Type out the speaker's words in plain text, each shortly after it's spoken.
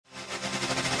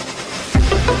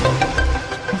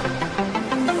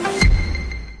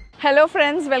Hello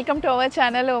friends, welcome to our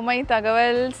channel Omai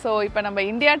Thagaval. So இப்போ நம்ம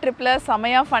India ட்ரிப்ல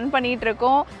செமையா fun பண்ணிட்டு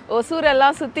இருக்கோம். ஒசூர்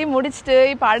எல்லாம் சுத்தி முடிச்சிட்டு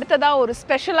இப்போ அடுத்ததா ஒரு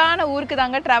ஸ்பெஷலான ஊருக்கு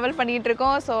தாங்க டிராவல் பண்ணிட்டு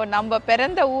இருக்கோம். சோ நம்ம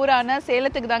பிறந்த ஊரான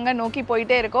சேலத்துக்கு தாங்க நோக்கி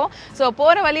போயிட்டே இருக்கோம். சோ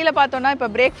போற வழியில பார்த்தோம்னா இப்போ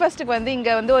பிரேக்ஃபாஸ்ட்க்கு வந்து இங்க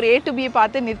வந்து ஒரு A to B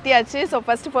பார்த்து நிறுத்தியாச்சு. சோ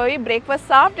ஃபர்ஸ்ட் போய் பிரேக்ஃபாஸ்ட்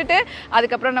சாப்பிட்டுட்டு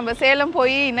அதுக்கு அப்புறம் நம்ம சேலம்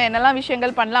போய் இன்னும் என்னெல்லாம்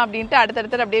விஷயங்கள் பண்ணலாம் அப்படினு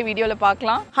அடுத்தடுத்து அப்படியே வீடியோல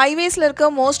பார்க்கலாம். ஹைவேஸ்ல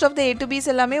இருக்க most of the A to B's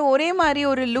எல்லாமே ஒரே மாதிரி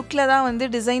ஒரு லுக்ல தான் வந்து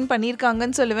டிசைன்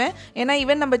பண்ணிருக்காங்கன்னு சொல்லுவேன். ஏன்னா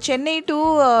ஈவன் நம்ம சென்னை டு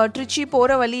ட்ரிச்சி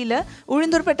போகிற வழியில்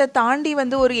உளுந்தூர்பேட்டை தாண்டி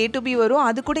வந்து ஒரு A to B வரும்.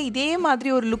 அது கூட இதே மாதிரி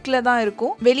ஒரு லுக்கில் தான்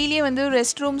இருக்கும். வெளியிலேயே வந்து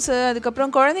ரெஸ்ட் ரூம்ஸு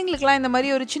அதுக்கப்புறம் குழந்தைங்களுக்குலாம் இந்த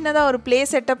மாதிரி ஒரு சின்னதாக ஒரு பிளே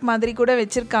செட்டப் மாதிரி கூட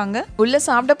வச்சுருக்காங்க. உள்ளே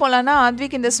சாப்பிட போகலான்னா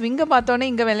ஆத்விக் இந்த ஸ்விங்கை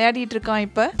பார்த்தோன்னே இங்கே விளையாடிட்டு இருக்கான்.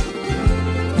 இப்போ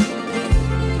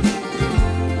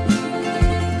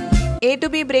A to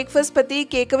B பிரேக்ஃபாஸ்ட் பற்றி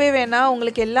கேட்கவே வேணாம்.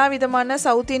 உங்களுக்கு எல்லா விதமான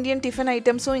சவுத் இந்தியன் டிஃபன்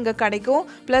ஐட்டம்ஸும் இங்கே கிடைக்கும்.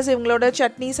 ப்ளஸ் இவங்களோட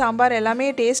சட்னி சாம்பார் எல்லாமே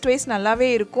டேஸ்ட் வைஸ் நல்லாவே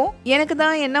இருக்கும். எனக்கு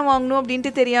தான் என்ன வாங்கணும்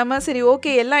அப்படின்ட்டு தெரியாமல் சரி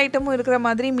ஓகே எல்லா ஐட்டமும் இருக்கிற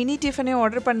மாதிரி மினி டிஃபனே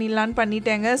ஆர்டர் பண்ணிடலான்னு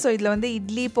பண்ணிட்டேங்க. ஸோ இதில் வந்து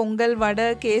இட்லி, பொங்கல், வடை,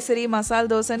 கேசரி, மசால்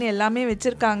தோசைன்னு எல்லாமே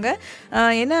வச்சுருக்காங்க.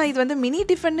 ஏன்னா இது வந்து மினி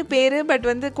டிஃபன்னு பேர், பட்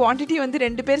வந்து குவான்டிட்டி வந்து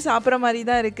 2 பேர் சாப்பிட்ற மாதிரி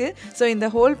தான் இருக்குது. ஸோ இந்த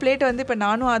ஹோல் பிளேட் வந்து இப்போ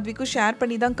நானும் ஆத்விக்கும் ஷேர்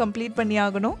பண்ணி தான் கம்ப்ளீட் பண்ணி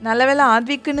ஆகணும். நல்ல வேளை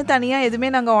ஆத்விக்குன்னு தனியாக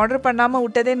எதுவுமே நாங்கள் ஆர்டர் பண்ணாம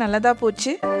விட்டதே நல்லதா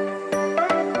போச்சு.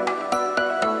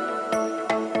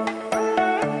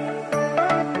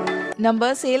 நம்ம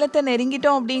சேலத்தை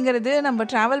நெருங்கிட்டோம் அப்படிங்கிறது நம்ம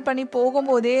ட்ராவல் பண்ணி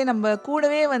போகும்போதே நம்ம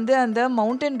கூடவே வந்து அந்த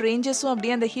மவுண்டன் ரேஞ்சஸும்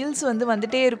அப்படியே அந்த ஹில்ஸ் வந்து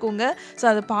வந்துட்டே இருக்குங்க. ஸோ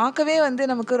அதை பார்க்கவே வந்து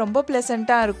நமக்கு ரொம்ப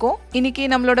ப்ளசண்ட்டாக இருக்கும். இன்னைக்கு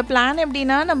நம்மளோட பிளான்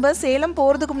எப்படின்னா நம்ம சேலம்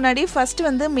போகிறதுக்கு முன்னாடி ஃபர்ஸ்ட்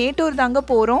வந்து மேட்டூர் தாங்க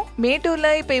போகிறோம். மேட்டூரில்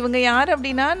இப்போ இவங்க யார்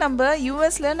அப்படின்னா நம்ம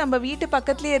யூஎஸில் நம்ம வீட்டு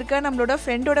பக்கத்துலேயே இருக்க நம்மளோட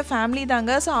ஃப்ரெண்டோட ஃபேமிலி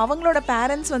தாங்க. ஸோ அவங்களோட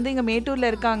பேரண்ட்ஸ் வந்து இங்கே மேட்டூரில்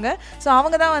இருக்காங்க. ஸோ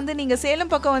அவங்க தான் வந்து நீங்கள்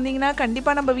சேலம் பக்கம் வந்தீங்கன்னா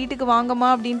கண்டிப்பாக நம்ம வீட்டுக்கு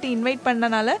வாங்கம்மா அப்படின்ட்டு இன்வைட்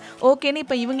பண்ணனால ஓகேன்னு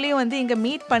இப்போ இவங்களையும் வந்து இங்க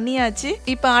மீட் பண்ணியாச்சு.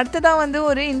 இப்போ அடுத்ததா வந்து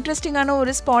ஒரு இன்ட்ரெஸ்டிங்கான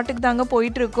ஒரு ஸ்பாட்டுக்கு தாங்க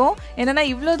போயிட்டு இருக்கோம். என்னன்னா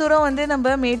இவ்வளோ தூரம் வந்து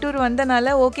நம்ம மேட்டூர்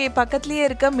வந்தனால ஓகே பக்கத்துலயே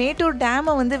இருக்க மேட்டூர்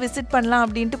டேமை வந்து விசிட் பண்ணலாம்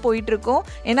அப்படின்ட்டு போயிட்டு இருக்கோம்.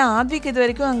 ஏன்னா ஆத்விக் இது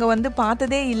வரைக்கும் அங்கே வந்து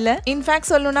பார்த்ததே இல்லை. இன்ஃபேக்ட்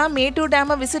சொல்லணும்னா மேட்டூர்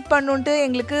டேமை விசிட் பண்ணுன்ட்டு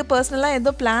எங்களுக்கு பர்சனலாக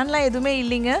ஏதோ பிளான்லாம் எதுவுமே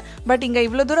இல்லைங்க. பட் இங்கே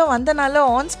இவ்வளோ தூரம் வந்தனால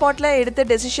ஆன் ஸ்பாட்டில் எடுத்த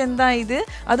டெசிஷன் தான் இது.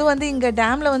 அதுவும் வந்து இங்கே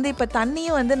டேமில் வந்து இப்போ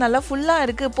தண்ணியும் வந்து நல்லா ஃபுல்லாக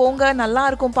இருக்குது, போங்க நல்லா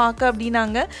இருக்கும் பார்க்க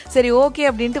அப்படின்னாங்க. சரி ஓகே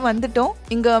அப்படின்ட்டு வந்துட்டோம்.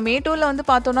 இங்கே மேட்டூரில் வந்து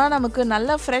பார்த்தோன்னா நமக்கு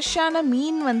நல்ல ஃப்ரெஷ்ஷான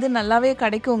மீன் வந்து நல்லாவே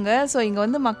கிடைக்குங்க. ஸோ இங்கே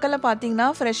வந்து மக்களை பார்த்தீங்கன்னா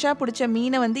ஃப்ரெஷ்ஷாக பிடிச்ச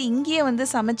மீனை வந்து இங்கேயே வந்து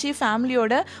சமைச்சு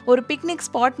ஃபேமிலியோட ஒரு பிக்னிக்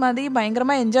ஸ்பாட் மாதிரி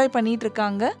பயங்கரமாக என்ஜாய் பண்ணிட்டு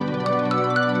இருக்காங்க.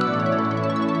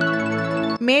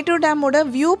 மேட்டூர் டேமோட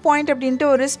வியூ பாயிண்ட் அப்படின்ட்டு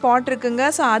ஒரு ஸ்பாட் இருக்குங்க.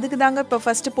 ஸோ அதுக்கு தாங்க இப்போ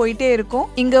ஃபர்ஸ்ட் போயிட்டே இருக்கும்.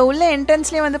 இங்கே உள்ள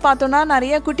என்ட்ரன்ஸ்லேயே வந்து பார்த்தோன்னா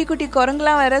நிறைய குட்டி குட்டி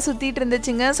குரங்குலாம் வேற சுற்றிட்டு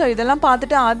இருந்துச்சுங்க. ஸோ இதெல்லாம்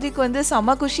பார்த்துட்டு ஆத்விக் வந்து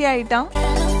செம குஷி ஆயிட்டான்.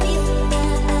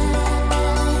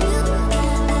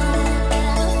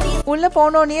 உள்ளே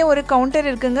போனோடனே ஒரு கவுண்டர்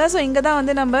இருக்குங்க. ஸோ இங்கே தான்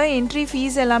வந்து நம்ம என்ட்ரி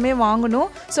ஃபீஸ் எல்லாமே வாங்கணும்.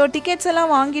 ஸோ டிக்கெட்ஸ்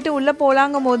எல்லாம் வாங்கிட்டு உள்ளே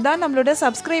போகலாங்கும் போது தான் நம்மளோட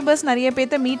சப்ஸ்கிரைபர்ஸ் நிறைய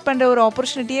பேர்த்த மீட் பண்ணுற ஒரு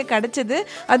ஆப்பர்ச்சுனிட்டியே கிடச்சிது.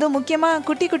 அதுவும் முக்கியமாக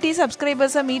குட்டி குட்டி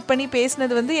சப்ஸ்கிரைபர்ஸை மீட் பண்ணி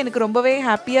பேசினது வந்து எனக்கு ரொம்பவே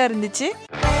ஹாப்பியாக இருந்துச்சு.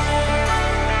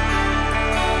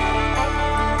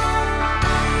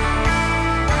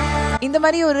 இந்த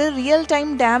மாதிரி ஒரு ரியல் டைம்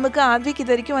டேமுக்கு ஆத்விக்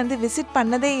இது வரைக்கும் வந்து விசிட்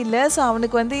பண்ணதே இல்லை. ஸோ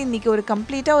அவனுக்கு வந்து இன்னைக்கு ஒரு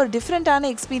கம்ப்ளீட்டாக ஒரு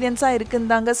டிஃப்ரெண்ட்டான எக்ஸ்பீரியன்ஸாக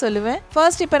இருக்குன்னு தாங்க சொல்லுவேன்.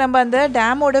 ஃபர்ஸ்ட் இப்போ நம்ம அந்த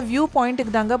டேமோட வியூ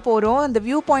பாயிண்ட்டுக்கு தாங்க போகிறோம். அந்த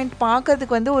வியூ பாயிண்ட்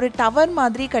பார்க்கறதுக்கு வந்து ஒரு டவர்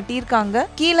மாதிரி கட்டியிருக்காங்க.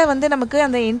 கீழே வந்து நமக்கு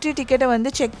அந்த என்ட்ரி டிக்கெட்டை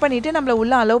வந்து செக் பண்ணிவிட்டு நம்மளை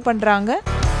உள்ளே அலோவ் பண்ணுறாங்க.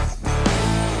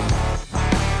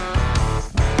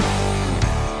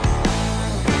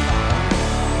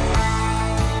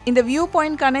 இந்த வியூ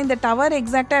பாயிண்ட்கான இந்த டவர்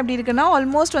எக்ஸாக்டாக எப்படி இருக்குன்னா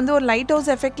ஆல்மோஸ்ட் வந்து ஒரு லைட் ஹவுஸ்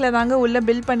எஃபெக்டில் தாங்க உள்ளே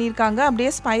பில்ட் பண்ணியிருக்காங்க. அப்படியே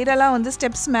ஸ்பைரலாக வந்து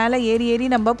ஸ்டெப்ஸ் மேலே ஏறி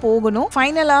நம்ம போகணும்.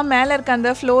 ஃபைனலாக மேலே இருக்க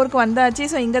அந்த ஃப்ளோருக்கு வந்தாச்சு.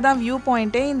 ஸோ இங்கே தான் வியூ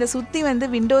பாயிண்ட்டு. இந்த சுற்றி வந்து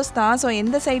விண்டோஸ் தான். ஸோ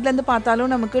எந்த சைட்லேருந்து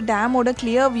பார்த்தாலும் நமக்கு டேமோட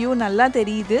கிளியர் வியூ நல்லா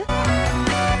தெரியுது.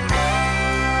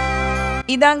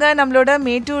 இதாங்க நம்மளோட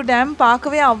மேட்டூர் டேம்.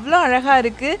 பார்க்கவே அவ்வளோ அழகாக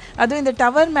இருக்குது. அதுவும் இந்த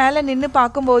டவர் மேலே நின்று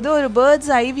பார்க்கும்போது ஒரு பேர்ட்ஸ்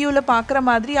ஐ வியூவில் பார்க்குற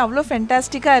மாதிரி அவ்வளோ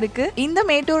ஃபென்டாஸ்டிக்காக இருக்குது. இந்த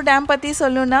மேட்டூர் டேம் பற்றி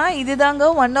சொல்லணும்னா இதுதாங்க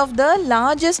one of the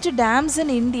largest dams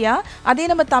in India. அதே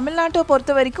நம்ம தமிழ்நாட்டை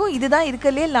பொறுத்த வரைக்கும் இதுதான்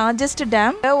இருக்கலே லார்ஜஸ்ட்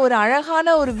டேம். ஒரு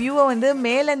அழகான ஒரு வியூவை வந்து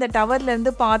மேலே இந்த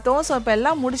டவர்லேருந்து பார்த்தோம். ஸோ இப்போ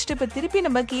எல்லாம் முடிச்சுட்டு இப்போ திருப்பி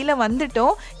நம்ம கீழே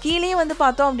வந்துட்டோம். கீழே வந்து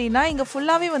பார்த்தோம் அப்படின்னா இங்கே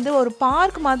ஃபுல்லாகவே வந்து ஒரு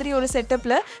பார்க் மாதிரி ஒரு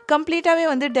செட்டப்பில் கம்ப்ளீட்டாகவே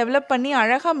வந்து டெவலப் பண்ணி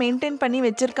அழகாக மெயின்டைன் பண்ணி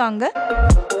வச்சிருக்காங்க.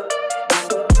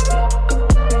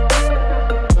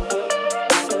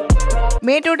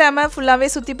 மேட்டூர் டேமை ஃபுல்லாகவே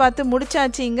சுற்றி பார்த்து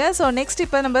முடிச்சாச்சிங்க. ஸோ நெக்ஸ்ட்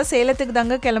இப்போ நம்ம சேலத்துக்கு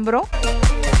தாங்க கிளம்புறோம்.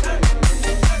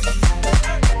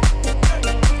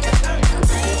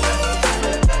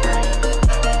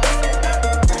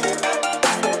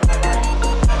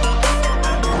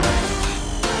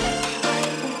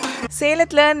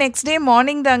 சேலத்தில் நெக்ஸ்ட் டே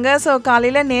மார்னிங் தாங்க. ஸோ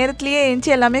காலையில் நேரத்துலேயே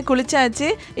எழுந்துச்சி எல்லாமே குளிச்சாச்சு.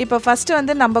 இப்போ ஃபஸ்ட்டு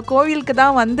வந்து நம்ம கோவிலுக்கு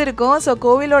தான் வந்திருக்கோம். ஸோ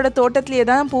கோவிலோட தோட்டத்திலேயே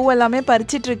தான் பூ எல்லாமே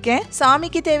பறிச்சிட்ருக்கேன்.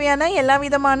 சாமிக்கு தேவையான எல்லா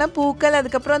விதமான பூக்கள்,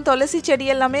 அதுக்கப்புறம் துளசி செடி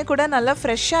எல்லாமே கூட நல்லா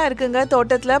ஃப்ரெஷ்ஷாக இருக்குங்க.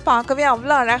 தோட்டத்தில் பார்க்கவே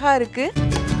அவ்வளோ அழகாக இருக்குது.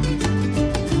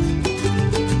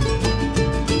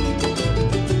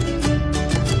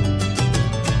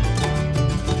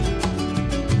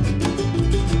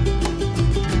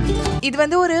 இது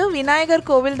வந்து ஒரு விநாயகர்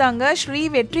கோவில் தாங்க, ஸ்ரீ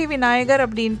வெற்றி விநாயகர்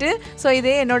அப்படின்ட்டு. ஸோ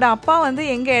இது என்னோட அப்பா வந்து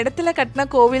எங்கள் இடத்துல கட்டின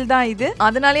கோவில் தான் இது.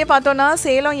 அதனாலே பார்த்தோன்னா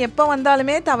சேலம் எப்போ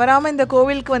வந்தாலுமே தவறாமல் இந்த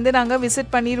கோவிலுக்கு வந்து நாங்கள்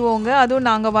விசிட் பண்ணிடுவோங்க. அதுவும்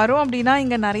நாங்கள் வரோம் அப்படின்னா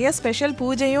இங்கே நிறைய ஸ்பெஷல்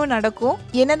பூஜையும் நடக்கும்.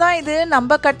 என்னதான் இது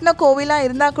நம்ம கட்டின கோவிலாக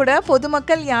இருந்தால் கூட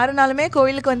பொதுமக்கள் யாருனாலுமே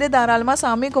கோவிலுக்கு வந்து தாராளமாக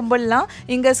சாமி கும்பிடலாம்.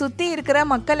 இங்கே சுற்றி இருக்கிற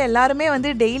மக்கள் எல்லாருமே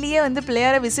வந்து டெய்லியே வந்து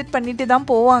பிள்ளையாரை விசிட் பண்ணிட்டு தான்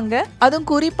போவாங்க. அதுவும்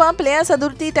குறிப்பாக பிள்ளையார்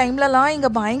சதுர்த்தி டைம்லலாம்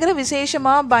இங்கே பயங்கர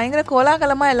விசேஷமாக பயங்கர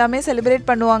கோலாகலமா எல்லாமே செலிப்ரேட்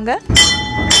பண்ணுவாங்க.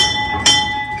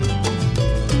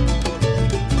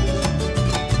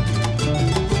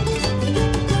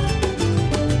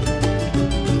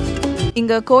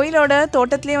 இங்கே கோயிலோட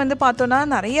தோட்டத்திலே வந்து பார்த்தோன்னா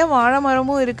நிறைய வாழை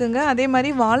மரமும் இருக்குங்க. அதே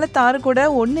மாதிரி வாழைத்தாறு கூட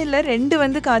 1 இல்லை 2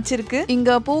 வந்து காய்ச்சிருக்கு.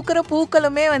 இங்கே பூக்கிற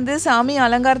பூக்களுமே வந்து சாமி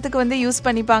அலங்காரத்துக்கு வந்து யூஸ்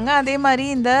பண்ணிப்பாங்க. அதே மாதிரி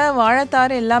இந்த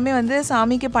வாழைத்தாறு எல்லாமே வந்து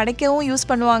சாமிக்கு படைக்கவும் யூஸ்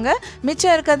பண்ணுவாங்க.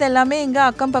 மிச்சம் இருக்கிறது எல்லாமே இங்கே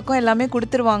அக்கம் பக்கம் எல்லாமே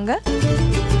கொடுத்துருவாங்க.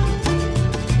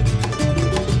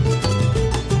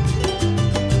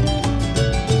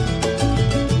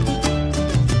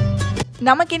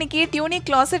 நமக்கு இன்னைக்கு டியூனிக்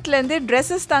கிளாசெட்லேருந்து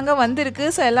ட்ரெஸ்ஸஸ் தாங்க வந்திருக்கு.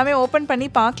 ஸோ எல்லாமே ஓப்பன் பண்ணி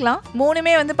பார்க்கலாம்.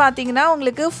 3மே வந்து பார்த்தீங்கன்னா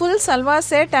உங்களுக்கு full salwar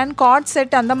set and God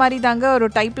set அந்த மாதிரி தாங்க ஒரு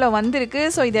டைப்பில் வந்திருக்கு.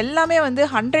 ஸோ இது எல்லாமே வந்து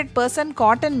 100%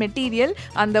 காட்டன் மெட்டீரியல்.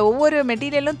 அந்த ஒவ்வொரு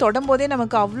மெட்டீரியலும் தொடும்போதே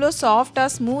நமக்கு அவ்வளோ சாஃப்டாக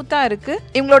ஸ்மூத்தாக இருக்குது.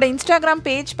 இவங்களோட இன்ஸ்டாகிராம்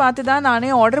பேஜ் பார்த்து தான்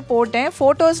நானே ஆர்டர் போட்டேன்.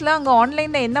 ஃபோட்டோஸில் அங்கே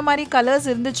ஆன்லைனில் என்ன மாதிரி கலர்ஸ்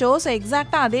இருந்துச்சோ ஸோ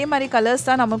எக்ஸாக்டாக அதே மாதிரி கலர்ஸ்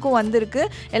தான் நமக்கும் வந்திருக்கு.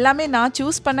 எல்லாமே நான்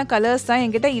சூஸ் பண்ண கலர்ஸ் தான்.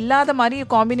 என்கிட்ட இல்லாத மாதிரி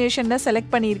காம்பினேஷனில்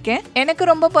செலக்ட் பண்ணியிருக்கேன். எனக்கு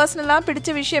ரொம்ப பர்சனலாக பிடிச்ச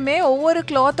விஷயமே ஒவ்வொரு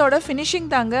கிளாத்தோட ஃபினிஷிங்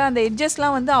தாங்க. அந்த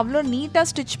எட்ஜஸ்லாம் வந்து அவ்வளோ நீட்டாக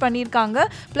ஸ்டிச் பண்ணியிருக்காங்க.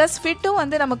 ப்ளஸ் ஃபிட்டும்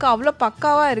வந்து நமக்கு அவ்வளோ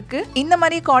பக்காவாக இருக்குது. இந்த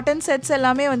மாதிரி காட்டன் செட்ஸ்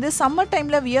எல்லாமே வந்து சம்மர்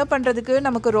டைமில் வியர் பண்ணுறதுக்கு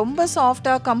நமக்கு ரொம்ப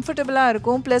சாஃப்டாக கம்ஃபர்டபுளாக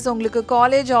இருக்கும். ப்ளஸ் உங்களுக்கு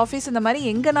காலேஜ் ஆஃபீஸ் இந்த மாதிரி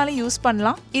எங்கேனாலும் யூஸ்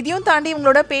பண்ணலாம். இதையும் தாண்டி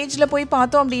உங்களோட பேஜில் போய்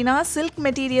பார்த்தோம் அப்படின்னா சில்க்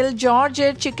மெட்டீரியல்,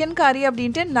 ஜார்ஜெட், சிக்கன் காரி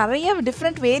அப்படின்ட்டு நிறைய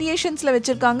டிஃப்ரெண்ட் வேரியேஷன்ஸில்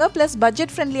வச்சுருக்காங்க. ப்ளஸ்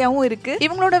பட்ஜெட் ஃப்ரெண்ட்லியாகவும் இருக்குது.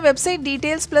 இவங்களோட website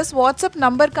details plus WhatsApp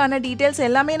நம்பருக்கான details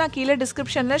எல்லாமே நான் கீழே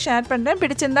டிஸ்கிரிப்ஷன்ல ஷேர் பண்றேன்.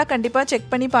 பிடிச்சிருந்தா கண்டிப்பா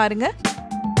செக் பண்ணி பாருங்க.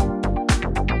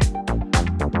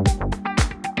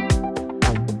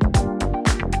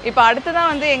 இப்போ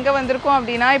அடுத்ததான் வந்து எங்கே வந்திருக்கோம்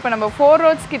அப்படின்னா இப்போ நம்ம 4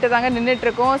 roads கிட்ட தாங்க நின்றுட்டு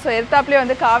இருக்கோம். ஸோ எர்த்தாப்லேயே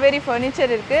வந்து காவேரி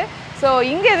ஃபர்னிச்சர் இருக்குது. ஸோ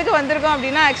இங்கே எதுக்கு வந்திருக்கோம்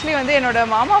அப்படின்னா ஆக்சுவலி வந்து என்னோட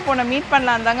மாமா பொண்ணை மீட்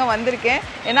பண்ணலாம் தாங்க வந்திருக்கேன்.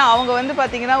 ஏன்னா அவங்க வந்து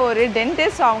பார்த்தீங்கன்னா ஒரு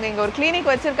டென்டிஸ்ட். அவங்க இங்கே ஒரு கிளினிக்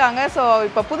வச்சுருக்காங்க. ஸோ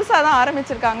இப்போ புதுசாக தான்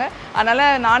ஆரம்பிச்சிருக்காங்க. அதனால்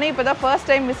நானே இப்போ தான் ஃபர்ஸ்ட்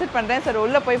டைம் விசிட் பண்ணுறேன். சார்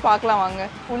உள்ளே போய் பார்க்கலாம் வாங்க.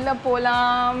 உள்ளே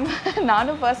போகலாம்.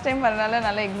 நானும் ஃபர்ஸ்ட் டைம் வரனால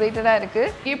நல்லா எக்ஸைட்டடாக இருக்குது.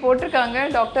 இங்கே போட்டிருக்காங்க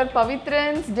doctor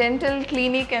பவித்ரன்ஸ் dental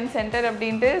clinic and centre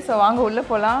அப்படின்ட்டு. ஸோ வாங்க உள்ளே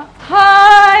போகலாம்.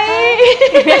 ஹாய்,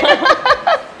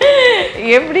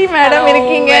 எப்படி மேடம்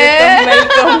இருக்கீங்க?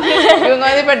 இவங்க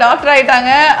வந்து இப்போ டாக்டர்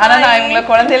ஆயிட்டாங்க. ஆனா நான் இவங்களை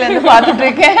குழந்தையில இருந்து பார்த்துட்டு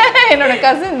இருக்கேன். என்னோட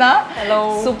கசின் தான். ஹலோ,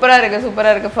 சூப்பரா இருக்கு,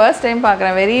 சூப்பரா இருக்கு. ஃபர்ஸ்ட் டைம்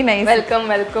பார்க்குறேன். Very nice. Welcome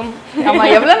welcome. ஆமா,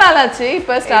 எவ்வளவு நாள் ஆச்சு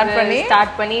இப்போ ஸ்டார்ட் பண்ணி?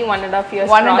 1.5 years.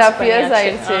 1.5 years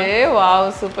ஆயிடுச்சு. Wow,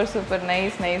 super super,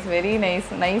 nice nice, very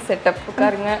nice nice setup.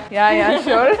 உட்காருங்க. யா யா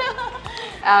ஷூர்.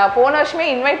 போன வருஷமே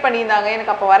இன்வைட் பண்ணியிருந்தாங்க.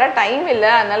 எனக்கு அப்போ வர டைம்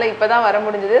இல்லை, அதனால இப்போதான் வர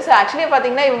முடிஞ்சது. ஸோ ஆக்சுவலி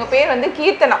பார்த்தீங்கன்னா இவங்க பேர் வந்து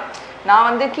கீர்த்தனா. நான்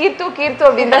வந்து கீர்த்து கீர்த்து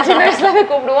அப்படின்னு தான் சின்ன வயசுல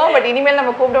கூப்பிடுவோம். பட் இனிமேல்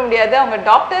நம்ம கூப்பிட முடியாது. அவங்க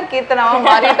டாக்டர் கீர்த்தனாவா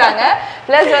மாறிட்டாங்க.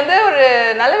 பிளஸ் வந்து ஒரு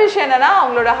நல்ல விஷயம் என்னன்னா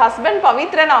அவங்களோட ஹஸ்பண்ட்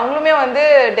பவித்ரன் அவங்களுமே வந்து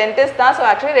டென்டிஸ்ட் தான். ஸோ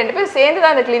ஆக்சுவலி 2 பேரும் சேர்ந்து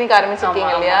தான் இந்த கிளினிக்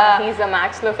ஆரம்பிச்சிருக்கீங்க இல்லையா? He is a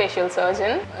maxillofacial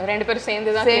surgeon. 2 பேரும்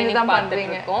சேர்ந்து தான்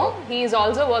பண்றீங்க. He is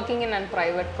also working in a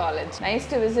private college. Nice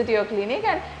to visit your clinic.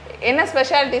 And என்ன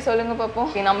ஸ்பெஷாலிட்டி சொல்லுங்க பாப்போம்.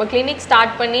 நம்ம கிளினிக்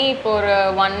ஸ்டார்ட் பண்ணி இப்போ ஒரு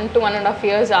 1 to 1.5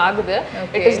 years ஆகுது.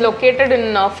 It is located in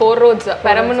 4 roads.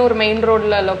 Perambalur main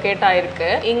ரோட்ல லொகேட் ஆயிருக்கு.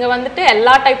 இங்க வந்துட்டு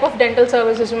எல்லா டைப் ஆஃப் டென்டல்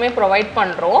சர்வீசஸுமே ப்ரொவைட்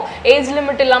பண்றோம். ஏஜ்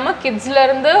லிமிட் இல்லாம கிட்ஸ்ல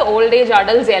இருந்து ஓல்ட் ஏஜ்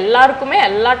அடல்ட்ஸ் எல்லாருக்குமே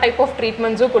எல்லா டைப் ஆஃப்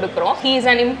ட்ரீட்மெண்ட்ஸும் கொடுக்குறோம். He is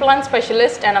an implant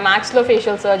specialist and a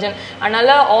maxillofacial surgeon.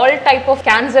 அதனால all type of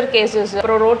cancer cases,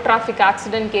 road traffic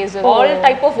accident cases, all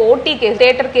type of OT cases,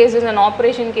 theater cases and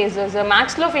operation cases,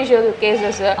 maxillofacial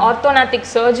cases, ஆர்த்தோனாட்டிக்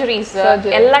surgeries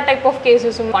எல்லா type of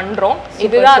கேசஸும் பண்றோம்.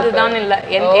 இதுதான் அதுதான் இல்ல,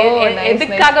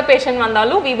 எதுக்காக patient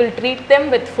வந்தாலும் we will treat them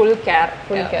with full care.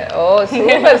 O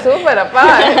super super. அப்பா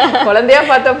குழந்தையா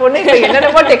பார்த்த பொண்ணு இப்போ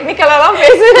என்னென்னமோ டெக்னிக்கலா தான்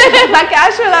பேசுது. நான்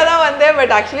கேஷுவலா தான் வந்தேன்,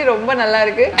 பட் ஆக்சுவலி ரொம்ப நல்லா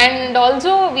இருக்கு. And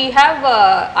also we have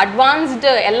advanced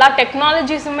எல்லா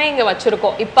டெக்னாலஜிஸுமே இங்க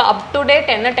வச்சிருக்கோம். இப்போ அப் டு டேட்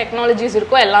என்ன டெக்னாலஜிஸ்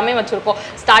இருக்கோ எல்லாமே வச்சிருக்கோம்.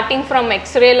 ஸ்டார்டிங் ஃப்ரம்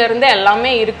எக்ஸ்ரேல இருந்து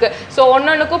எல்லாமே இருக்கு. ஸோ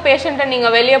ஒன்னொன்னுக்கும் பேஷண்ட்டை நீங்க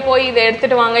வெளியே போய் இதை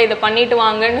எடுத்துட்டு வாங்க இதை பண்ணிட்டு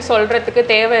வாங்கன்னு சொல்றதுக்கு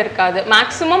தேவை இருக்காது.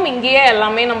 மேக்ஸிமம் இங்கேயே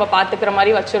எல்லாமே நம்ம பாத்துக்கிற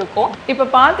மாதிரி வச்சிருக்கோம். இப்போ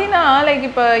பார்த்தீங்கன்னா லைக்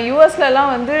இப்போ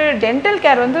யூஎஸ்லலாம் வந்து டென்டல்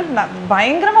கேர் வந்து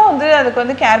பயங்கரமாக வந்து அதுக்கு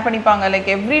வந்து கேர் பண்ணிப்பாங்க. லைக்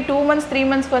எவ்ரி 2 months 3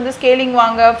 monthsக்கு வந்து ஸ்கேலிங்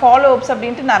வாங்க, ஃபாலோ அப்ஸ்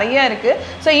அப்படின்ட்டு நிறைய இருக்கு.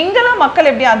 ஸோ இங்கெல்லாம் மக்கள்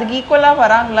எப்படி அதுக்கு ஈக்குவலாக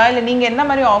வராங்களா, இல்லை நீங்க என்ன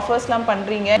மாதிரி ஆஃபர்ஸ்லாம்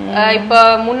பண்றீங்க? இப்போ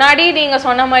முன்னாடி நீங்க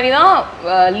சொன்ன மாதிரி தான்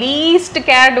லீஸ்ட்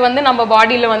கேர்டு வந்து நம்ம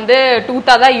பாடியில வந்து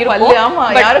டூத்தா தான் இருக்கும்.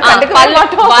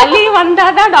 வலி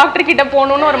வந்தாதான் டாக்டர் கிட்ட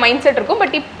போகணும்னு ஒரு மைண்ட் செட் இருக்கும்.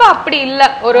 பட் இப்போ அப்படி இல்லை,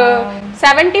 ஒரு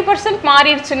 70%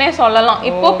 மாறிடுச்சுன்னே சொல்லலாம்.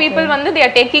 இப்போ பீப்புள் வந்து they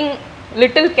are taking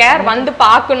little care, வந்து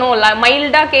பார்க்கணும்,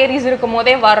 மைல்டா கேரிஸ் இருக்கும்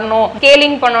போதே வரணும்,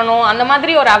 ஸ்கேலிங் பண்ணணும், அந்த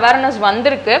மாதிரி ஒரு அவேர்னஸ்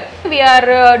வந்திருக்கு. we are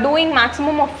doing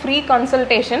maximum of free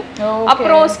consultation.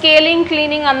 அப்புறம் ஸ்கேலிங்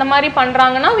கிளீனிங் அந்த மாதிரி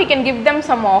பண்றாங்கன்னா we can give them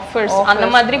some offers அந்த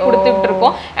மாதிரி கொடுத்துட்டு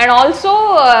இருக்கோம். அண்ட் ஆல்சோ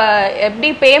எப்படி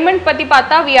பேமெண்ட் பத்தி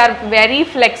பார்த்தா we are very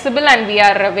flexible and we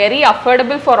are very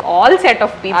affordable for all set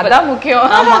of people. அதான் முக்கியம்.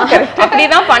 ஆமா,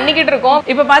 அப்படிதான் பண்ணிக்கிட்டு இருக்கோம்.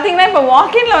 இப்போ பாத்தீங்கன்னா இப்போ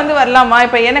வாக்கின்ல வந்து வரலாமா?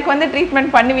 இப்போ எனக்கு வந்து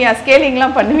ட்ரீட்மெண்ட் பண்ணுவியா,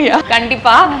 ஸ்கேலிங்லாம் பண்ணுவியா?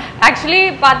 கண்டிப்பா. ஆக்சுவலி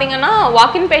பாத்தீங்கன்னா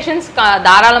வாக்-இன் பேஷண்ட்ஸ்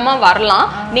தாராளமா வரலாம்.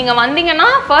 நீங்க வந்தீங்கன்னா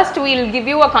first we will give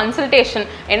you a consultation.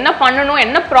 என்ன பண்ணணும்,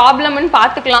 என்ன ப்ராப்ளம்னு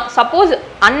பாத்துக்கலாம். சப்போஸ்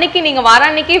அன்னைக்கு நீங்க வர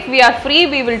அன்னைக்கு if we are free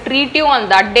we will treat you on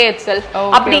that day itself.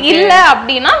 அப்படி இல்ல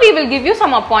அப்படினா we will give you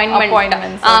some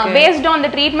appointments based on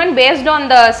the treatment, based on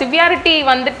the severity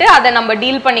வந்துட்டு அத நம்ம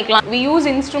டீல் பண்ணிக்கலாம். We use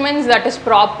instruments that is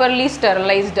properly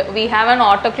sterilized. We have an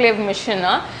autoclave machine.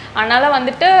 அதனால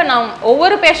வந்துட்டு நான்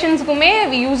ஒவ்வொரு பேஷண்ட்ஸ்க்குமே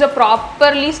we use a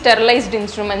properly sterilized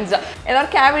instruments. ஏதாவது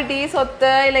cavity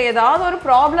சொத்தை இல்லை ஏதாவது ஒரு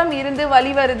ப்ராப்ளம் இருந்து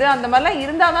வலி வருது அந்த மாதிரிலாம்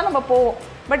இருந்தால் தான் நம்ம போவோம்.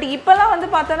 பட் இப்போல்லாம் வந்து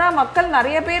பார்த்தோன்னா மக்கள்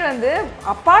நிறைய பேர் வந்து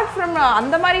அப்பார்ட் ஃப்ரம்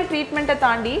அந்த மாதிரி ட்ரீட்மெண்ட்டை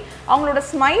தாண்டி அவங்களோட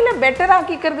ஸ்மைலை பெட்டர்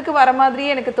ஆக்கிக்கிறதுக்கு வர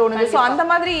மாதிரியே எனக்கு தோணுது. ஸோ அந்த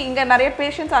மாதிரி இங்கே நிறைய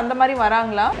பேஷண்ட்ஸ் அந்த மாதிரி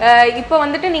வராங்களா? இப்போ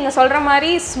வந்துட்டு நீங்கள் சொல்கிற மாதிரி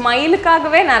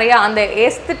ஸ்மைலுக்காகவே நிறையா அந்த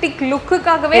ஏஸ்தட்டிக்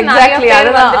லுக்குக்காகவே நிறைய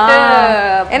பேர் வந்துட்டு,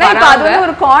 ஏன்னா இப்போ அது வந்து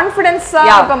ஒரு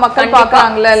கான்ஃபிடன்ஸாக இப்போ மக்கள்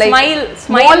பார்க்குறாங்களே. லைக்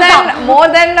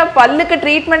மோர் தென் பல்லுக்கு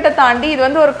ட்ரீட்மெண்ட்டை தாண்டி இது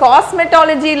வந்து ஒரு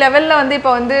காஸ்மெட்டாலஜி லெவலில் வந்து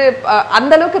இப்போ வந்து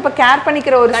அந்த அளவுக்கு இப்போ கேர்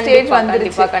பண்ணிக்கிற ஒரு ஸ்டேஜ்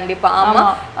வந்துருச்சு. கண்டிப்பா. ஆமா,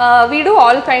 we do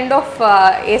all kind of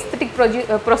aesthetic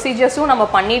procedures-உம் நம்ம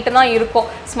பண்ணிட்டு தான் இருக்கோம்.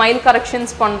 ஸ்மைல்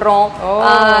கரெக்ஷன்ஸ் பண்றோம்,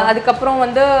 அதுக்கப்புறம்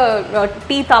வந்து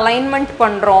டீத் அலைன்மெண்ட்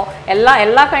பண்றோம்,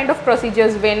 எல்லா கைண்ட் ஆஃப்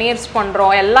ப்ரொசீஜர்ஸ், வெனியர்ஸ்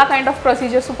பண்றோம், எல்லா கைண்ட் ஆஃப்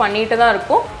ப்ரொசீஜர்ஸும் பண்ணிட்டு தான்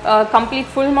இருக்கோம். கம்ப்ளீட்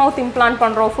ஃபுல் மவுத் இம்ப்ளான்ட்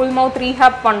பண்றோம், ஃபுல் மவுத்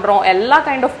ரீஹேப் பண்றோம், எல்லா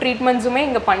கைண்ட் ஆஃப் ட்ரீட்மெண்ட்ஸுமே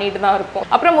இங்க பண்ணிட்டு தான் இருக்கோம்.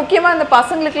 அப்புறம் முக்கியமா அந்த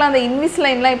பசங்களுக்குலாம் அந்த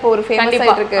இன்விஸ்லைன்லாம் இப்போ ஒரு ஃபேமஸ்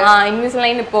ஆயிட்டு இருக்கு.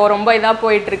 இன்விஸ்லைன் இப்போ ரொம்ப இதா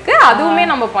போயிட்டு இருக்கு, அதுவுமே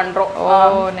நம்ம பண்றோம்.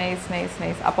 Nice nice nice.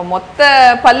 அப்ப மொத்த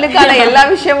பல்லுக்கான எல்லா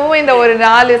விஷயமும் இந்த ஒரு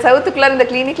 4 சவுத்துக்குள்ள இந்த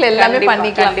கிளினிக்ல எல்லாமே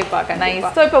பண்ணிக்கலாம். கண்டிப்பா. நைஸ்.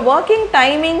 சோ இப்போ வர்க்கிங்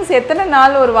டைமிங்ஸ் எத்தனை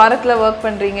நாள் ஒரு வாரத்துல வர்க்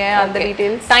பண்றீங்க, அந்த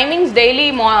details? Timings daily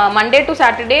Monday to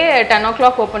Saturday 10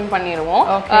 o'clock open பண்ணிடுவோம்.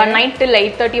 நைட் till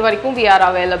 8:30 வரைக்கும் we are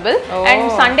available. and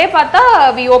Sunday பார்த்தா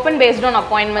we open based on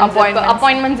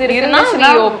appointments இருக்குன்னா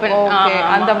we open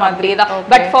அந்த மாதிரி தான்.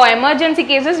 but for emergency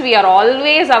cases we are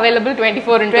always available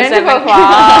 24/7.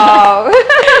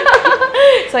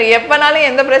 So எப்பனாலும்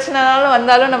எந்த பிரச்சனைனாலும்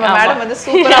வந்தாலும் நம்ம மேடம் வந்து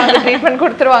சூப்பரா வந்து ட்ரீட்மென்ட்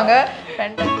கொடுத்துருவாங்க.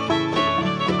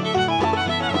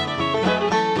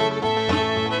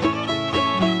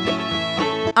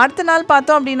 அடுத்த நாள்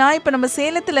பார்த்தோம் அப்படின்னா இப்போ நம்ம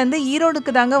சேலத்துலேருந்து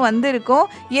ஈரோடுக்கு தாங்க வந்திருக்கோம்.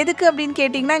 எதுக்கு அப்படின்னு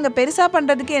கேட்டிங்கன்னா இங்கே பெருசாக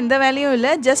பண்ணுறதுக்கு எந்த வேலையும்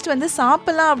இல்லை, ஜஸ்ட் வந்து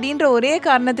சாப்பிட்லாம் அப்படின்ற ஒரே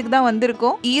காரணத்துக்கு தான்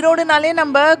வந்திருக்கோம். ஈரோடுனாலே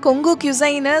நம்ம கொங்கு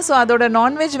கியூசைனு, ஸோ அதோட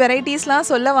நான்வெஜ் வெரைட்டிஸ்லாம்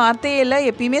சொல்ல வார்த்தையே இல்லை,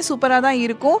 எப்பயுமே சூப்பராக தான்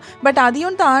இருக்கும். பட்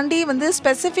அதையும் தாண்டி வந்து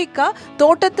ஸ்பெசிஃபிக்காக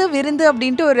தோட்டத்து விருந்து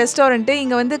அப்படின்ட்டு ஒரு ரெஸ்டாரண்ட்டு,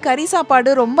 இங்கே வந்து கறி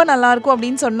சாப்பாடு ரொம்ப நல்லாயிருக்கும்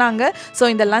அப்படின்னு சொன்னாங்க. ஸோ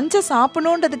இந்த லஞ்சை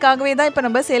சாப்பிடணுன்றதுக்காகவே தான் இப்போ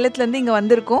நம்ம சேலத்துலேருந்து இங்கே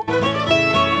வந்திருக்கோம்.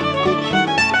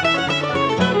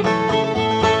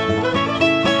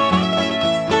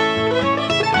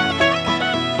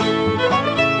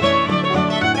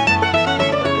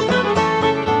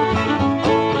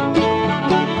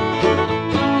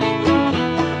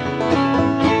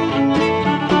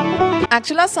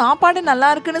 ஆக்சுவலாக சாப்பாடு நல்லா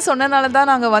இருக்குன்னு சொன்னனால தான்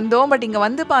நாங்கள் வந்தோம். பட் இங்கே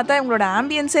வந்து பார்த்தா இவங்களோட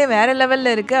ஆம்பியன்ஸே வேறு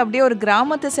லெவலில் இருக்குது. அப்படியே ஒரு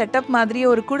கிராமத்து செட்டப் மாதிரி,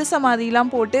 ஒரு குடிசை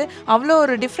மாதிரிலாம் போட்டு அவ்வளோ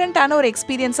ஒரு டிஃப்ரெண்ட்டான ஒரு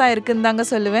எக்ஸ்பீரியன்ஸாக இருக்குன்னு தாங்க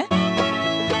சொல்லுவேன்.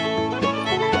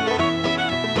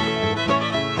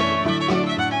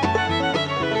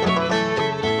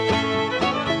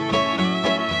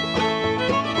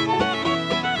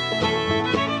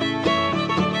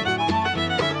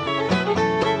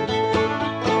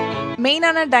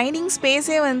 மெயினான டைனிங்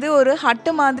ஸ்பேஸே வந்து ஒரு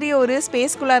ஹட்டு மாதிரி ஒரு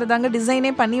ஸ்பேஸ்க்குள்ளார தாங்க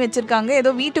டிசைனே பண்ணி வச்சிருக்காங்க. ஏதோ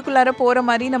வீட்டுக்குள்ளார போற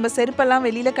மாதிரி நம்ம செருப்பெல்லாம்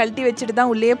வெளியில கழட்டி வச்சுட்டு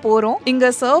தான் உள்ளே போறோம். இங்க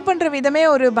சர்வ் பண்ற விதமே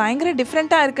ஒரு பயங்கர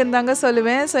டிஃப்ரெண்டா இருக்குன்னு தாங்க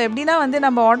சொல்லுவேன். ஸோ எப்படின்னா வந்து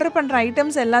நம்ம ஆர்டர் பண்ற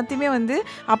ஐட்டம்ஸ் எல்லாத்தையுமே வந்து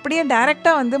அப்படியே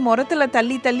டைரக்டா வந்து முரத்துல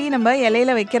தள்ளி தள்ளி நம்ம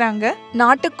இலையில வைக்கிறாங்க.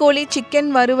 நாட்டுக்கோழி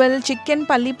சிக்கன் வறுவல், சிக்கன்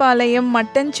பள்ளிப்பாளையம்,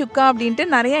 மட்டன் சுக்கா அப்படின்ட்டு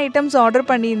நிறைய ஐட்டம்ஸ் ஆர்டர்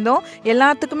பண்ணியிருந்தோம்.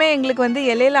 எல்லாத்துக்குமே எங்களுக்கு வந்து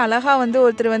இலையில அழகா வந்து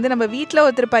ஒருத்தர் வந்து நம்ம வீட்டில்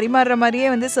ஒருத்தர் பரிமாறுற மாதிரியே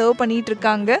வந்து சர்வ் பண்ணிட்டு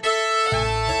இருக்காங்க.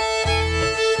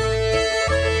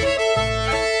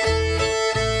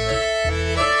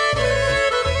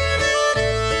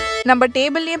 நம்ம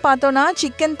டேபிள்லேயே பார்த்தோன்னா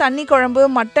சிக்கன் தண்ணி குழம்பு,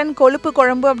 மட்டன் கொழுப்பு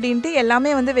குழம்பு அப்படின்ட்டு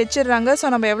எல்லாமே வந்து வச்சிடுறாங்க. ஸோ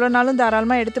நம்ம எவ்வளோ நாளும்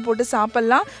தாராளமாக எடுத்து போட்டு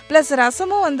சாப்பிட்லாம். ப்ளஸ்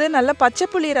ரசமும் வந்து நல்ல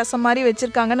பச்சைப்புளி ரசம் மாதிரி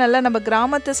வச்சுருக்காங்க. நல்லா நம்ம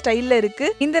கிராமத்து ஸ்டைலில்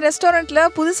இருக்குது. இந்த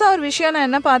ரெஸ்டாரண்ட்டில் புதுசாக ஒரு விஷயம் நான்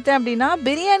என்ன பார்த்தேன் அப்படின்னா,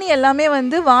 பிரியாணி எல்லாமே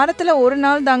வந்து வாரத்தில் ஒரு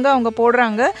நாள் தாங்க அவங்க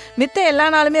போடுறாங்க. மித்த எல்லா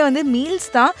நாளுமே வந்து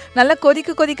மீல்ஸ் தான். நல்லா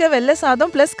கொதிக்க கொதிக்க வெள்ளை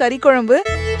சாதம் ப்ளஸ் கறி குழம்பு.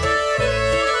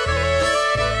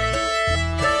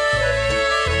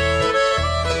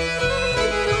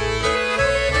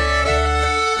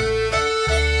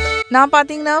 நான்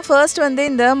பார்த்தீங்கன்னா ஃபர்ஸ்ட் வந்து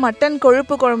இந்த மட்டன்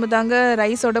கொழுப்பு குழம்பு தாங்க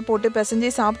ரைஸோட போட்டு பிசைஞ்சு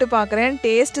சாப்பிட்டு பார்க்குறேன்.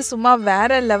 டேஸ்ட்டு சும்மா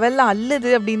வேறு லெவலில்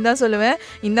அல்லுது அப்படின்னு தான் சொல்லுவேன்.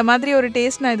 இந்த மாதிரி ஒரு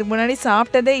டேஸ்ட் நான் இதுக்கு முன்னாடி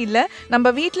சாப்பிட்டதே இல்லை.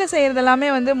 நம்ம வீட்டில் செய்கிறதெல்லாமே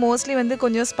வந்து மோஸ்ட்லி வந்து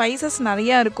கொஞ்சம் ஸ்பைசஸ்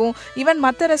நிறையா இருக்கும். ஈவன்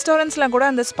மற்ற ரெஸ்டாரண்ட்ஸ்லாம் கூட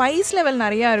அந்த ஸ்பைஸ் லெவல்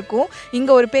நிறையா இருக்கும்.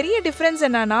 இங்கே ஒரு பெரிய டிஃப்ரென்ஸ்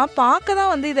என்னன்னா, பார்க்க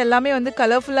தான் வந்து இது எல்லாமே வந்து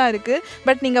கலர்ஃபுல்லாக இருக்குது.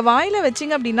 பட் நீங்கள் வாயில்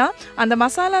வச்சிங்க அப்படின்னா அந்த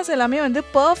மசாலாஸ் எல்லாமே வந்து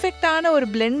பர்ஃபெக்டான ஒரு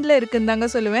பிளெண்டில் இருக்குன்னு தாங்க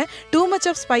சொல்லுவேன். டூ மச்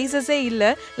ஆஃப் ஸ்பைசஸே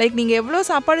இல்லை. லைக் நீங்கள் எவ்வளோ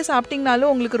சாப்பாடு சாப்பிட்டீங்கனாலும்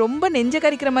உங்களுக்கு ரொம்ப நெஞ்ச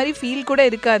கறிக்கிற மாதிரி ஃபீல் கூட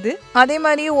இருக்காது. அதே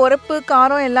மாதிரி உரப்பு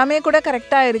காரம் எல்லாமே கூட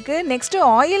கரெக்டாக இருக்குது. நெக்ஸ்ட்டு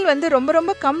ஆயில் வந்து ரொம்ப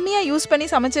ரொம்ப கம்மியாக யூஸ் பண்ணி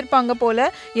சமைச்சிருப்பாங்க போல்.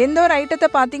 எந்த ஒரு ஐட்டத்தை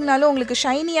பார்த்தீங்கனாலும் உங்களுக்கு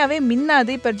ஷைனியாகவே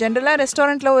மின்னாது. இப்போ ஜென்ரலாக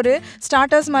ரெஸ்டாரண்ட்டில் ஒரு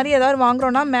ஸ்டார்டர்ஸ் மாதிரி ஏதாவது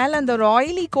வாங்குறோன்னா மேலே அந்த ஒரு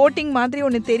ஆயிலி கோட்டிங் மாதிரி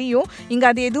ஒன்று தெரியும். இங்கே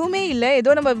அது எதுவுமே இல்லை.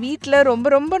 ஏதோ நம்ம வீட்டில் ரொம்ப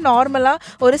ரொம்ப நார்மலாக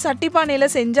ஒரு சட்டி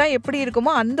பானையில் செஞ்சால் எப்படி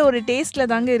இருக்குமோ அந்த ஒரு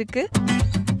டேஸ்ட்டில் தாங்க இருக்குது.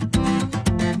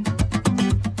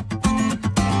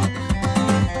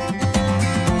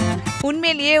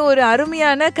 உண்மையிலேயே ஒரு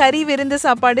அருமையான கறி விருந்து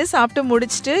சாப்பாடு சாப்பிட்டு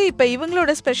முடிச்சுட்டு இப்போ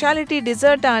இவங்களோட ஸ்பெஷாலிட்டி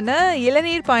டிசர்ட்டான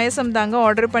இளநீர் பாயசம் தாங்க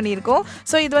ஆர்டர் பண்ணியிருக்கோம்.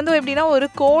 ஸோ இது வந்து எப்படின்னா ஒரு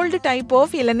கோல்டு டைப்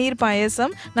ஆஃப் இளநீர்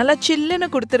பாயசம் நல்லா சில்லுன்னு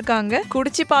கொடுத்துருக்காங்க.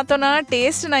 குடிச்சு பார்த்தோன்னா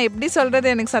டேஸ்ட் நான் எப்படி சொல்கிறது,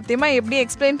 எனக்கு சத்தியமாக எப்படி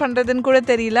எக்ஸ்பிளைன் பண்ணுறதுன்னு கூட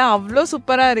தெரியல. அவ்வளோ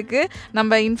சூப்பராக இருக்குது.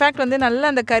 நம்ம இன்ஃபேக்ட் வந்து நல்லா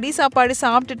அந்த கறி சாப்பாடு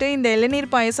சாப்பிட்டுட்டு இந்த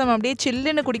இளநீர் பாயசம் அப்படியே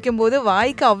சில்லுன்னு குடிக்கும்போது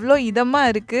வாய்க்கு அவ்வளோ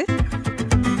இதமாக இருக்குது.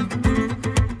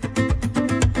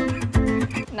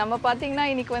 நம்ம பார்த்தீங்கன்னா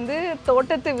இன்றைக்கி வந்து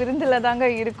தோட்டத்து விருந்தில் தாங்க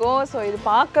இருக்கோம். ஸோ இது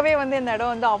பார்க்கவே வந்து இந்த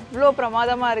இடம் வந்து அவ்வளோ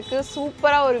பிரமாதமாக இருக்குது.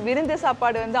 சூப்பராக ஒரு விருந்து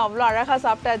சாப்பாடு வந்து அவ்வளோ அழகாக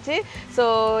சாப்பிட்டாச்சு. ஸோ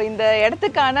இந்த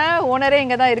இடத்துக்கான ஓனரே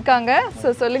இங்கே தான் இருக்காங்க.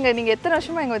 ஸோ சொல்லுங்கள், நீங்கள் எத்தனை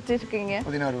வருஷமாக இங்கே வச்சுருக்கீங்க?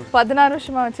 16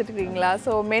 வருஷமாக வச்சுருக்கீங்களா?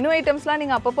 ஸோ மெனு ஐட்டம்ஸ்லாம்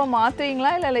நீங்கள் அப்பப்போ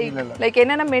மாற்றுவீங்களா? இல்லை லைக்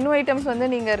என்னென்ன மெனு ஐட்டம்ஸ் வந்து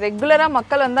நீங்கள் ரெகுலராக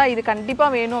மக்கள் வந்தால் இது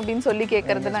கண்டிப்பாக வேணும் அப்படின்னு சொல்லி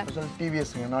கேட்குறதுனா?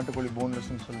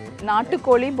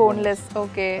 நாட்டுக்கோழி போன்லெஸ்.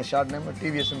 ஓகே,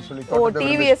 ஓ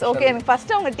டிவிஎஸ். ஓகே, எனக்கு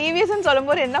ஃபர்ஸ்ட் அவங்க டிவிஎஸ் னு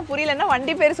சொல்லும்போது என்ன புரியலன்னா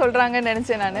வண்டி பேர் சொல்றாங்கன்னு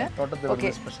நினைச்சேன் நான். ஓகே,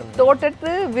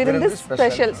 தோட்டத்து விருந்து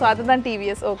ஸ்பெஷல். சோ அதுதான்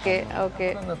டிவிஎஸ். Okay okay.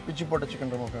 பிச்சி போட்ட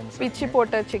சிக்கன் ரொம்ப ஃபேமஸ். பிச்சி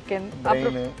போட்ட சிக்கன்.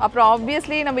 அப்புறம்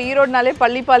ஆப்வியஸ்லி நம்ம ஈரோடுனாலே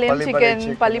பள்ளிப்பாளையம் சிக்கன்,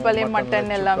 பள்ளிப்பாளையம்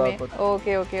மட்டன் எல்லாமே.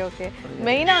 Okay okay okay.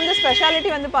 மெயினா வந்து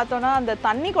ஸ்பெஷாலிட்டி வந்து பார்த்தோம்னா அந்த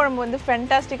தண்ணி குழம்பு வந்து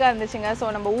ஃபென்டாஸ்டிக்கா இருந்துச்சுங்க.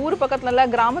 ஸோ நம்ம ஊர்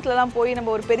பக்கத்துலலாம் கிராமத்துலலாம் போய்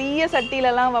நம்ம ஒரு பெரிய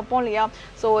சட்டிலலாம் வைப்போம் இல்லையா?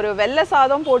 ஸோ ஒரு வெள்ளை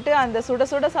சாதம் போட்டு அந்த சுட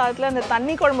சுட சாதத்தில் அந்த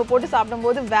தண்ணி குழம்பு போட்டு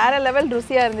சாப்பிடும்போது வேற லெவல்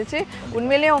ருசியாக இருந்துச்சு.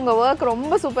 உண்மையிலேயே உங்கள் ஒர்க்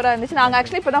ரொம்ப சூப்பராக இருந்துச்சு. நாங்கள்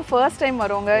ஆக்சுவலி இப்போ தான் ஃபர்ஸ்ட் டைம்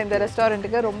வரோங்க இந்த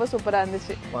ரெஸ்டாரண்ட்டுக்கு. ரொம்ப சூப்பராக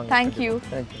இருந்துச்சு. தேங்க்யூ.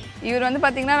 இவர் வந்து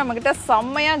பார்த்தீங்கன்னா நம்மக்கிட்ட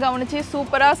செம்மையாக கவனிச்சு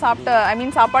சூப்பராக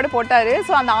சாப்பாடு போட்டார்.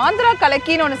 ஸோ அந்த ஆந்திரா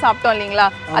கலக்கின்னு ஒன்று சாப்பிட்டோம் இல்லைங்களா?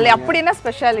 அதில் அப்படி என்ன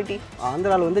ஸ்பெஷாலிட்டி?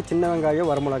 ஆந்திராவில் வந்து சின்ன வெங்காயம்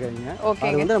வரமிளகாய்ங்க.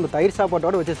 அது வந்து நம்ம தயிர்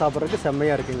சாப்பாட்டோட வச்சு சாப்பிட்றதுக்கு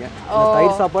செம்மையாக இருக்குங்க.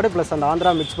 தயிர் சாப்பாடு ப்ளஸ் அந்த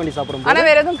ஆந்திரா மிக்ஸ் பண்ணி சாப்பிடும். ஆனால்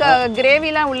வேற எதுவும்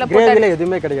கிரேவிலாம் உள்ள கிரேவியில்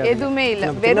எதுவுமே கிடையாது. எதுவுமே இல்லை,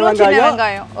 வெறும் சின்ன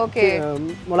வெங்காயம். ஓகே,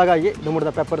 மிளகாய் இது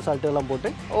மட்டும் பெப்பர் சால்ட் எல்லாம் போட்டு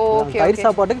தயிர்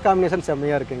சாப்பாட்டுக்கு காம்பினேஷன்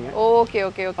செம்மையா இருக்குங்க. Okay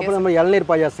okay okay. அப்புறம் நம்ம இளநீர்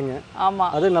பாயாசங்க. ஆமா,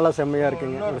 அது நல்லா செம்மையா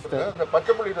இருக்குங்க.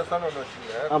 பச்சை புளி ரசம் ஒன்னு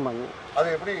வச்சீங்க. ஆமாங்க. அது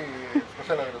எப்படி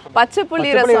ஸ்பெஷலா இருக்கு? பச்சை புளி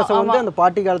ரசம் வந்து அந்த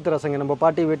பாட்டி காலத்து ரசங்க. நம்ம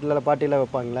பாட்டி வீட்டுல பாட்டியில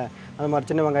வைப்பாங்களே அது மாதிரி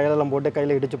சின்ன வெங்காயம் எல்லாம் போட்டு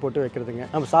கையில் இடிச்சு போட்டு வைக்கிறதுங்க.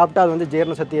 நம்ம சாப்பிட்டா அது வந்து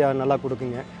ஜீரண சக்தி நல்லா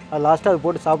கொடுக்குங்க. அது லாஸ்ட்டாக அது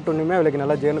போட்டு சாப்பிட்டோன்னே அவளுக்கு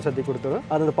நல்லா ஜீரண சக்தி கொடுத்துரும்.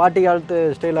 அது அந்த பாட்டி காலத்து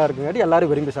ஸ்டைலாக இருக்குங்காட்டி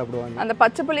எல்லாரும் விரும்பி சாப்பிடுவாங்க. அந்த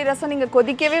பச்சை புளி ரசம் நீங்கள்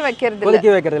கொதிக்கவே வைக்கிறது?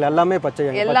 கொதிக்க வைக்கிறது எல்லாமே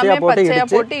பச்சையா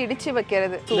போட்டு இடிச்சு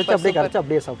வைக்கிறது. அப்படியே கரைச்சி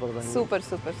அப்படியே சாப்பிடுறது. Super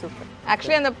super super.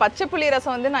 ஆக்சுவலி அந்த பச்சை புளி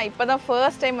ரசம் வந்து நான் இப்போ தான்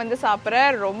ஃபர்ஸ்ட் டைம் வந்து சாப்பிட்றேன்.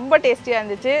 ரொம்ப டேஸ்டியாக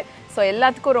இருந்துச்சு. ஸோ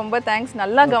எல்லாத்துக்கும் ரொம்ப தேங்க்ஸ்,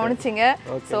 நல்லா கவனிச்சிங்க.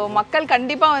 ஸோ மக்கள்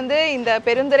கண்டிப்பாக வந்து இந்த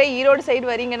பெருந்துறை ஈரோடு சைடு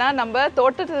வரீங்கன்னா நம்ம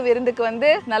தோட்டத்து விருந்துக்கு வந்து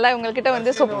நல்லா இவங்ககிட்ட வந்து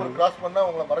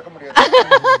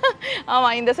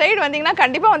ஆமாம் இந்த சைடு வந்தீங்கன்னா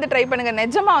கண்டிப்பாக வந்து ட்ரை பண்ணுங்கள்.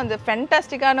 நிஜமாக வந்து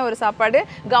ஃபென்டாஸ்டிக்கான ஒரு சாப்பாடு,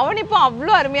 கவனிப்பும்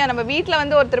அவ்வளோ அருமையாக. நம்ம வீட்டில்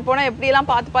வந்து ஒருத்தர் போனால் எப்படியெல்லாம்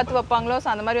பார்த்து பார்த்து வைப்பாங்களோ ஸோ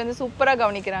அந்த மாதிரி வந்து சூப்பராக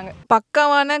கவனிக்கிறாங்க.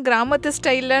 பக்காவான கிராமத்து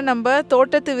ஸ்டைலில் நம்ம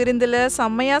தோட்டத்து விருந்தில்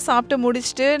செம்மையாக சாப்பிட்டு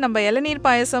முடிச்சுட்டு நம்ம இளநீர்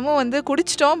பாயசமும் வந்து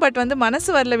குடிச்சிட்டோம். பட் வந்து மனசு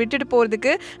வரல விட்டுட்டு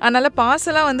போகிறதுக்கு, அதனால்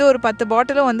பார்சலாக வந்து ஒரு 10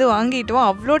 பாட்டிலும் வந்து வாங்கிட்டோம்.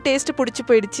 அவ்வளோ டேஸ்ட் பிடிச்சி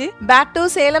போயிடுச்சு. பேக் டு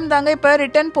சேலம் தாங்க இப்போ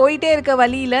ரிட்டர்ன் போயிட்டே இருக்க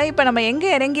வழியில் இப்போ நம்ம எங்கே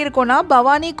இறங்கியிருக்கோம்னா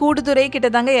பவானி கூடுதுறை கிட்ட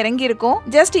தாங்க இறங்கியிருக்கோம்.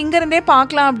 ஜஸ்ட் இங்கேருந்தே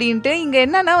பார்க்கலாம் அப்படின்ட்டு. இங்கே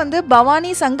என்னன்னா வந்து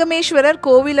பவானி சங்கமேஸ்வரர்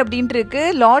கோவில் அப்படின்ட்டு இருக்கு,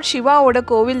 லார்ட் சிவாவோட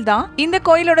கோவில் தான். இந்த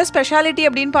கோயிலோட ஸ்பெஷாலிட்டி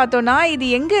அப்படின்னு பார்த்தோம்னா இது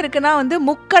எங்கே இருக்குன்னா வந்து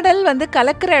முக்கடல் வந்து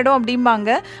கலக்கிற இடம் அப்படிம்பாங்க.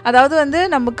 அதாவது வந்து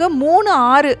நமக்கு 3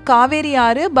 ஆறு, காவேரி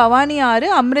ஆறு, பவானி ஆறு,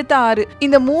 அமிர்தா ஆறு,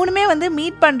 இந்த 3மே வந்து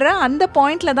மீட் பண்ணுற அந்த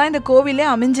பாயிண்ட்ல தான் இந்த கோவிலே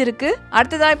அமைஞ்சிருக்கு.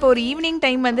 அடுத்ததான் இப்போ ஒரு ஈவினிங்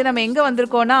டைம் வந்து நம்ம எங்கே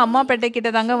வந்திருக்கோம்னா அம்மாப்பேட்டை கிட்ட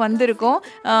தாங்க வந்திருக்கோம்.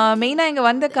 மெயினாக இங்கே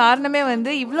வந்த காரணமே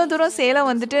வந்து இவ்வளோ தூரம் சேலம்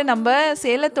வந்துட்டு நம்ம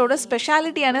சேலத்தோட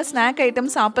ஸ்பெஷாலிட்டியான ஸ்நாக்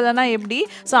ஐட்டம் சாப்பிடலன்னா எப்படி,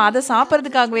 ஸோ அதை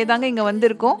சாப்பிட்றதுக்காகவே தாங்க இங்கே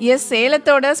வந்திருக்கோம். எஸ்,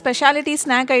 சேலத்தோட ஸ்பெஷாலிட்டி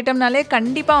ஸ்நாக் ஐட்டம்னாலே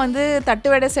கண்டிப்பாக வந்து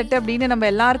தட்டுவடை செட்டு அப்படின்னு நம்ம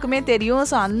எல்லாருக்குமே தெரியும்.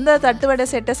 ஸோ அந்த தட்டுவடை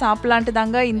செட்டை சாப்பிட்லான்ட்டு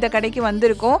தாங்க இந்த கடைக்கு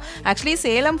வந்திருக்கோம். ஆக்சுவலி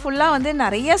சேலம் ஃபுல்லாக வந்து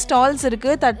நிறைய ஸ்டால்ஸ்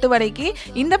இருக்குது தட்டுவடைக்கு.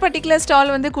 இந்த பர்டிகுலர்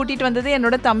ஸ்டால் வந்து கூட்டிகிட்டு வந்தது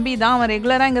என்னோட தம்பி தான். அவன்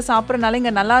ரெகுலராக இங்கே சாப்பிட்றனால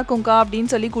இங்கே நல்லா இருக்கும்க்கா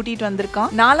அப்படின்னு சொல்லி கூட்டிகிட்டு வந்திருக்கான்.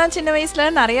 நாலாம் சின்ன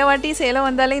வயசில் நிறைய வாட்டி சேலம்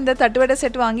வந்தாலே இந்த தட்டுவடை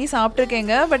செட் வாங்கி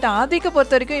சாப்பிட்ருக்கேங்க. பட் ஆதிக்க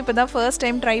பொறுத்த வரைக்கும் இப்போ தான் ஃபர்ஸ்ட்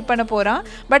டைம் ட்ரை பண்ண போகிறான்.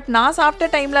 பட் நான் சாப்பிட்ட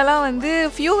டைம்லலாம் வந்து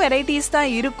ஃபியூ வெரைட்டிஸ் தான்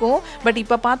இருக்கும். பட்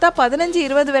இப்போ பார்த்தா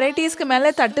 15-20 வெரைட்டிஸ்க்கு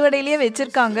மேலே தட்டுவடையிலேயே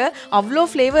வச்சுருக்காங்க. அவ்வளோ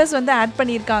ஃப்ளேவர்ஸ் வந்து ஆட்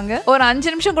பண்ணியிருக்காங்க. ஒரு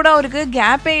 5 நிமிஷம் கூட அவருக்கு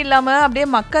கேப்பே இல்லாமல் அப்படியே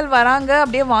மக்கள் வராங்க,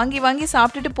 அப்படியே வாங்கி வாங்கி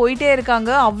சாப்பிட்டுட்டு போயிட்டே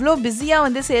இருக்காங்க. அவ்வளோ பிஸியாக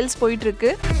வந்து சேல்ஸ்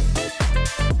போயிட்டுருக்கு.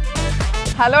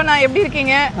 ஹலோ, நான் எப்படி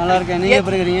இருக்கீங்க? நல்லா இருக்கேன். நீங்க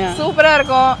எப்படி இருக்கீங்க? சூப்பரா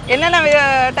இருக்கும். என்னென்ன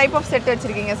டைப் ஆஃப் செட்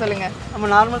வச்சிருக்கீங்க சொல்லுங்க. நம்ம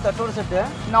நார்மல் தட்டுவடை செட்டு,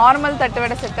 நார்மல்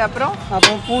தட்டுவடை செட், அப்புறம்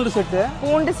பூண்டு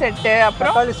செட்டு,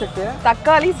 அப்புறம் தக்காளி செட்டு,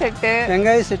 தக்காளி செட்டு,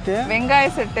 வெங்காய செட்டு, வெங்காய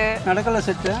செட்டு, நடக்கல்ல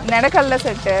செட்டு, நடக்கல்ல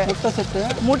செட்டு,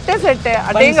 முட்டை செட்டு,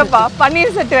 அடேங்கப்பா,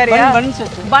 பன்னீர் செட்டு வேறயா? பன்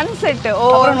செட்டு, பன் செட்டு. ஓ,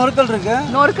 அப்புறம் நொறுக்கல் இருக்கு.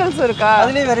 நொறுக்கல்ஸ் இருக்கா?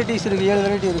 அதுலயே வெரைட்டிஸ் இருக்கு, 7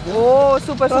 வெரைட்டி இருக்கு. ஓ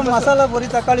சூப்பர் சூப்பர். மசாலா பொரி,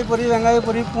 தக்காளி பொரி, வெங்காய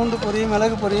பொரி, பூண்டு பொரி,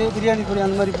 மிளகு பொரி, பிரியாணி பொரி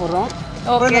அந்த மாதிரி போடுறோம்.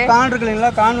 அப்புறம் இந்த கார்ன் இருக்கு இல்லைங்களா,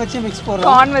 கார்ன் வச்சு மிக்ஸ் போடுறோம்.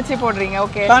 கார்ன் வச்சு போடுறீங்க?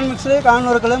 ஓகே. கார்ன் மிக்ஸ்ல கார்ன்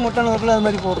நொறுக்கல், முட்டை நொறுக்கல் அது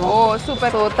மாதிரி போடுறோம். ஓ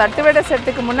சூப்பர். ஸோ தட்டுவடை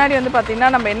செட்டுக்கு முன்னாடி வந்து பார்த்தீங்கன்னா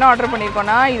நம்ம என்ன ஆர்டர்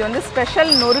பண்ணியிருக்கோம்னா இது வந்து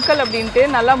ஸ்பெஷல் நொறுக்கல் அப்படின்ட்டு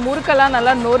நல்லா முறுக்கெல்லாம்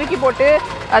நல்லா நொறுக்கி போட்டு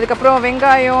அதுக்கப்புறம்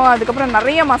வெங்காயம் அதுக்கப்புறம்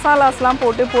நிறைய மசாலாஸ்லாம்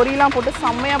போட்டு பொரியெலாம் போட்டு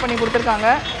செம்மையாக பண்ணி கொடுத்துருக்காங்க.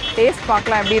 டேஸ்ட்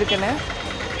பார்க்கலாம் எப்படி இருக்குன்னு.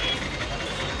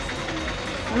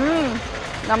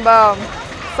 நம்ம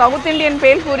சவுத் இண்டியன்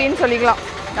பேல் பூரின்னு சொல்லிக்கலாம்.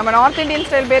 நம்ம நார்த் இந்தியன்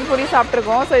ஸ்டைல் பேல் பூரி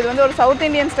சாப்பிட்ருக்கோம். ஸோ இது வந்து ஒரு சவுத்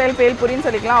இந்தியன் ஸ்டைல் பேல் பூரின்னு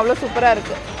சொல்லிக்கலாம். அவ்வளோ சூப்பராக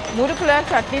இருக்குது. முறுக்கில்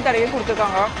சட்னி தடவி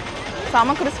கொடுத்துருக்காங்க.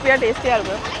 செம கிறிஸ்பியாக டேஸ்டியாக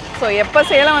இருக்குது. ஸோ எப்போ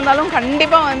சேலம் வந்தாலும்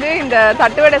கண்டிப்பாக வந்து இந்த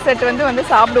தட்டுவடை செட் வந்து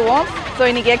சாப்பிடுவோம். ஸோ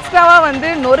இன்றைக்கி எக்ஸ்ட்ராவாக வந்து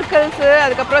நொறுக்கல்ஸு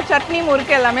அதுக்கப்புறம் சட்னி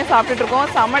முறுக்கு எல்லாமே சாப்பிட்டுட்ருக்கோம்.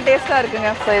 செம்ம டேஸ்ட்டாக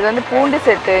இருக்குங்க. ஸோ இது வந்து பூண்டு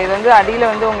செட்டு. இது வந்து அடியில்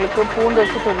வந்து உங்களுக்கு பூண்டு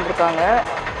வச்சு தந்துருக்காங்க.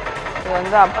 இது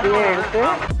வந்து அப்படியே எடுத்து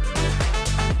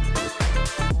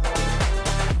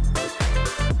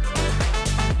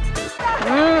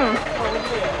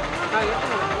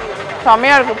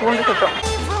செம்மையாக இருக்குது பூண்டு செட்டும்.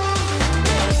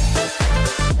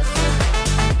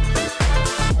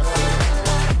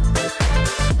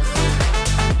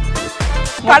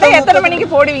 கடை எத்தனை மணிக்கு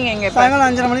போடுவீங்க இங்க? சாயங்காலம்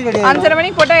 5:30 மணிக்கு ரெடி. 5:30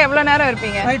 மணிக்கு போட்டா எவ்வளவு நேரம்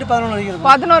இருப்பீங்க? நைட் 11 வரைக்கும்.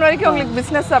 11 வரைக்கும் உங்களுக்கு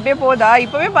பிசினஸ் அப்படியே போதா?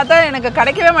 இப்பவே பார்த்தா எனக்கு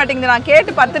கிடைக்கவே மாட்டேங்குது. நான்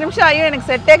கேட்டு 10 நிமிஷம் ஆகியும் எனக்கு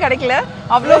செட்டே கிடைக்கல.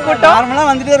 அவ்வளோ கூட்டம். நார்மலா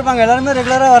வந்துட்டே இருப்பாங்க, எல்லாரும்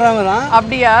ரெகுலரா வரவங்க தான்.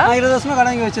 அப்படியா? 20 வருஷமா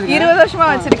கடை இங்க வச்சிருக்கேன். 20 வருஷமா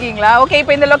வச்சிருக்கீங்களா? ஓகே,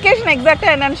 இப்போ இந்த லொகேஷன்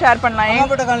எக்ஸாக்ட்டா என்னன்னு ஷேர் பண்ணலாம்.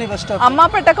 Ammapettai colony bus stop.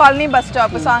 Ammapettai colony bus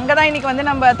stop. So அங்கே தான் இன்னைக்கு வந்து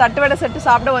நம்ம தட்டுவடை செட்டு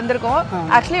சாப்பிட வந்திருக்கோம்.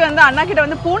 ஆக்சுவலி வந்து அண்ணா கிட்ட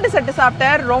வந்து பூண்டு செட்டு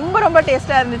சாப்பிட்டேன். ரொம்ப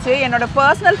டேஸ்டா இருந்துச்சு. என்னோட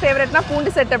பர்சனல் ஃபேவரட்னா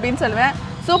பூண்டு செட் அப்படின்னு சொல்லுவேன்.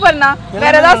 சூப்பர்ண்ணா.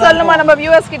 வேற ஏதாவது சொல்லணுமா நம்ம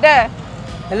வியூவர்ஸ் கிட்ட?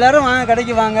 எல்லாரும் வாங்க,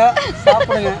 கடைக்கு வாங்க,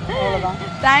 சாப்பிடுங்க. அவ்வளவுதான்.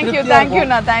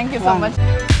 தேங்க்யூண்ணா, தேங்க்யூ ஸோ மச்.